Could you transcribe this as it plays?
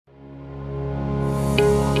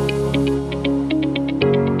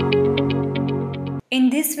In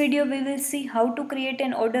this video, we will see how to create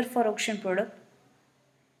an order for auction product.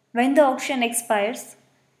 When the auction expires,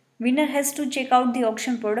 winner has to check out the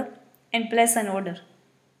auction product and place an order.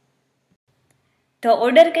 The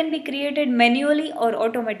order can be created manually or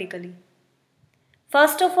automatically.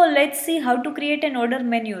 First of all, let's see how to create an order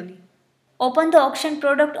manually. Open the auction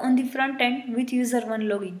product on the front end with user 1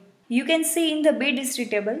 login. You can see in the bid history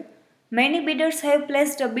table, many bidders have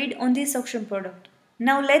placed a bid on this auction product.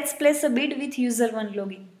 Now let's place a bid with user 1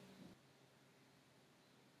 login.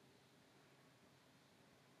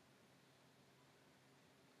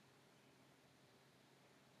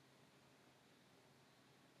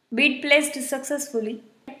 Bid placed successfully.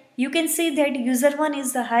 You can see that user 1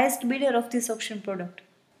 is the highest bidder of this auction product.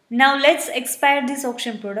 Now let's expire this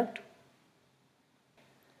auction product.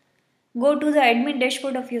 Go to the admin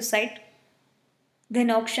dashboard of your site, then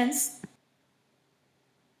auctions.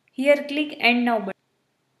 Here click End Now button.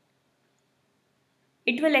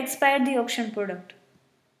 It will expire the auction product.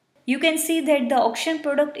 You can see that the auction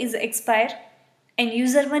product is expired and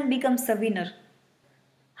user 1 becomes the winner.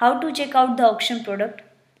 How to check out the auction product?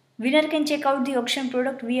 Winner can check out the auction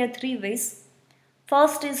product via 3 ways.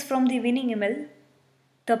 First is from the winning email.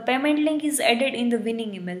 The payment link is added in the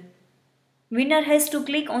winning email. Winner has to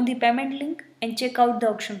click on the payment link and check out the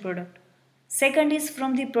auction product. Second is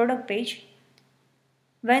from the product page.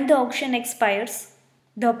 When the auction expires,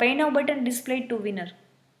 the Pay Now button displayed to winner.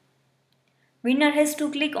 Winner has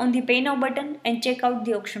to click on the Pay Now button and check out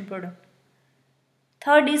the auction product.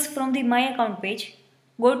 Third is from the My Account page.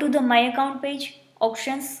 Go to the My Account page,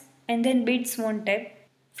 Auctions, and then Bids Won tab.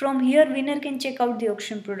 From here, winner can check out the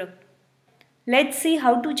auction product. Let's see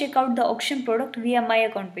how to check out the auction product via My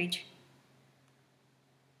Account page.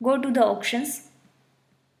 Go to the Auctions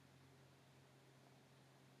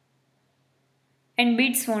and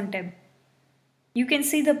Bids Won tab. You can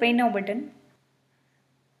see the Pay Now button.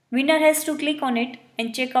 Winner has to click on it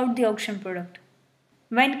and check out the auction product.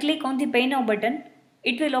 When click on the Pay Now button,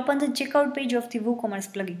 it will open the checkout page of the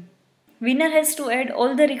WooCommerce plugin. Winner has to add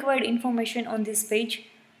all the required information on this page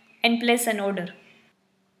and place an order.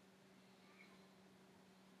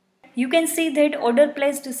 You can see that order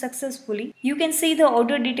placed successfully. You can see the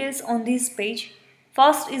order details on this page.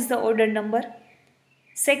 First is the order number.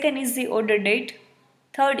 Second is the order date.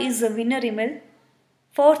 Third is the winner email.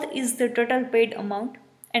 Fourth is the total paid amount.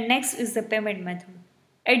 And next is the payment method.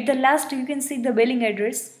 At the last, you can see the billing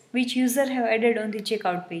address which user have added on the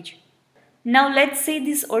checkout page. Now let's see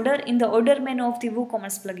this order in the order menu of the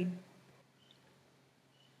WooCommerce plugin.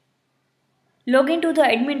 Log into the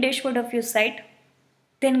admin dashboard of your site.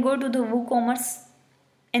 Then go to the WooCommerce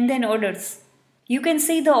and then orders. You can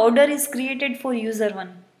see the order is created for user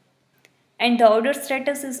 1 and the order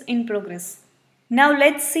status is in progress. Now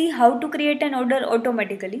let's see how to create an order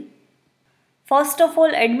automatically. First of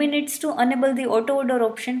all, admin needs to enable the auto order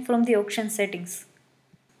option from the auction settings.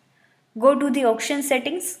 Go to the auction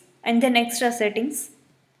settings and then extra settings.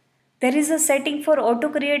 There is a setting for auto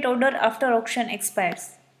create order after auction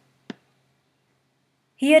expires.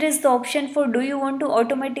 Here is the option for do you want to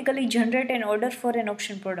automatically generate an order for an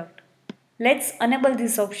auction product. Let's enable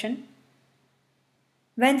this option.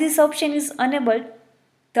 When this option is enabled,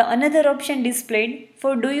 the another option displayed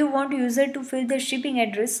for do you want user to fill the shipping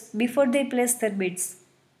address before they place their bids.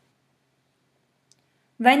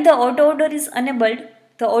 When the auto order is enabled,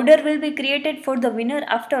 the order will be created for the winner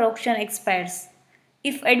after auction expires.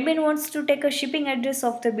 If admin wants to take a shipping address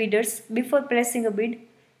of the bidders before placing a bid,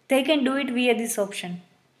 they can do it via this option.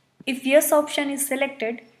 If yes option is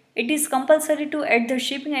selected, it is compulsory to add the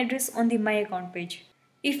shipping address on the My Account page.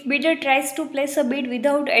 If bidder tries to place a bid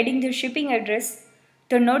without adding the shipping address,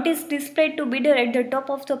 the notice displayed to bidder at the top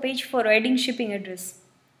of the page for adding shipping address.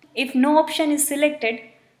 If no option is selected,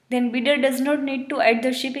 then bidder does not need to add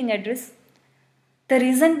the shipping address. The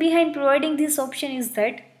reason behind providing this option is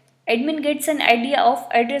that admin gets an idea of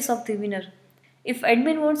address of the winner. If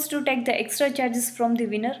admin wants to take the extra charges from the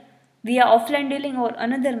winner via offline dealing or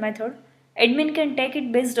another method, admin can take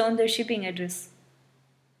it based on the shipping address.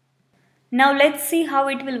 Now let's see how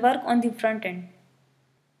it will work on the front end.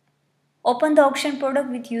 Open the auction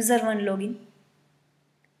product with user 1 login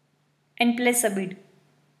and place a bid.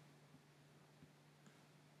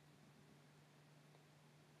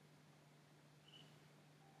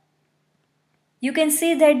 You can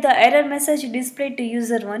see that the error message displayed to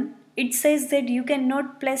user 1. It says that you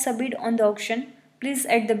cannot place a bid on the auction. Please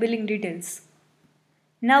add the billing details.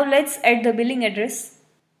 Now let's add the billing address.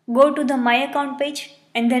 Go to the My Account page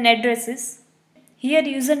and then addresses. Here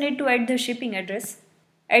user need to add the shipping address.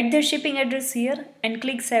 Add the shipping address here and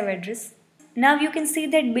click Save Address. Now you can see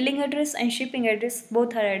that billing address and shipping address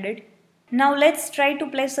both are added. Now let's try to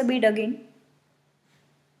place a bid again.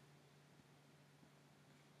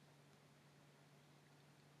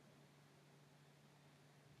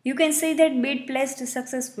 You can see that bid placed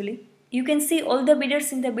successfully. You can see all the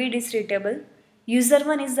bidders in the bid history table. User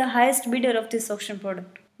 1 is the highest bidder of this auction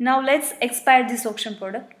product. Now let's expire this auction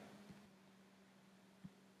product.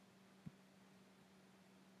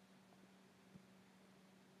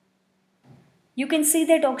 You can see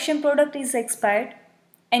that auction product is expired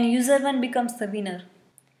and user 1 becomes the winner.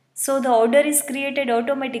 So the order is created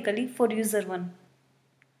automatically for user 1.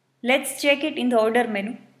 Let's check it in the order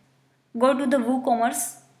menu. Go to the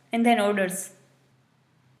WooCommerce and then orders.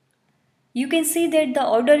 You can see that the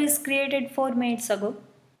order is created 4 minutes ago.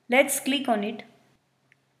 Let's click on it.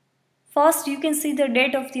 First, you can see the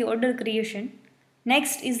date of the order creation.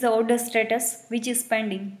 Next is the order status, which is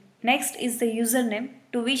pending. Next is the username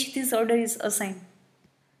to which this order is assigned.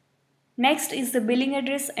 Next is the billing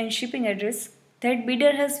address and shipping address that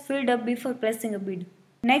bidder has filled up before placing a bid.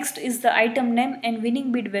 Next is the item name and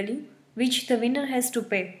winning bid value, which the winner has to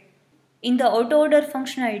pay. In the auto order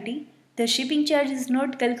functionality, the shipping charge is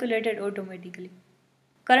not calculated automatically.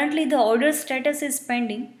 Currently, the order status is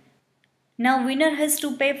pending. Now winner has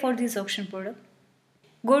to pay for this auction product.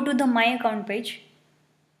 Go to the My Account page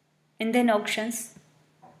and then Auctions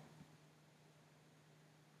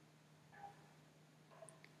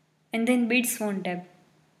and then Bids Won tab.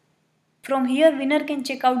 From here, winner can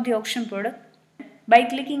check out the auction product. By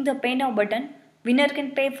clicking the Pay Now button, winner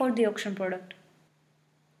can pay for the auction product.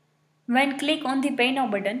 When click on the Pay Now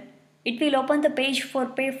button, it will open the page for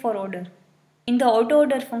Pay for Order. In the auto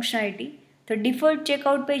order functionality, the default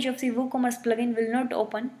checkout page of the WooCommerce plugin will not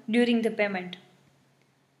open during the payment.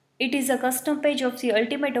 It is a custom page of the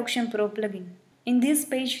Ultimate Auction Pro plugin. In this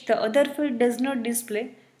page, the other field does not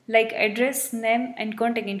display like address, name and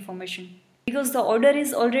contact information because the order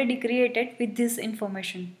is already created with this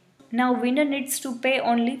information. Now winner needs to pay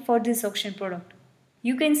only for this auction product.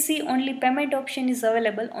 You can see only payment option is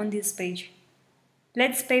available on this page.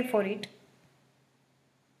 Let's pay for it.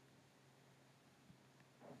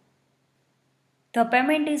 The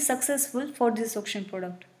payment is successful for this auction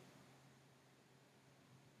product.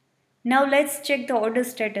 Now let's check the order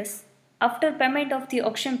status. After payment of the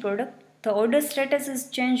auction product, the order status is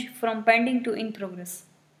changed from pending to in progress.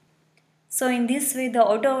 So in this way the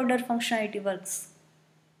auto order functionality works.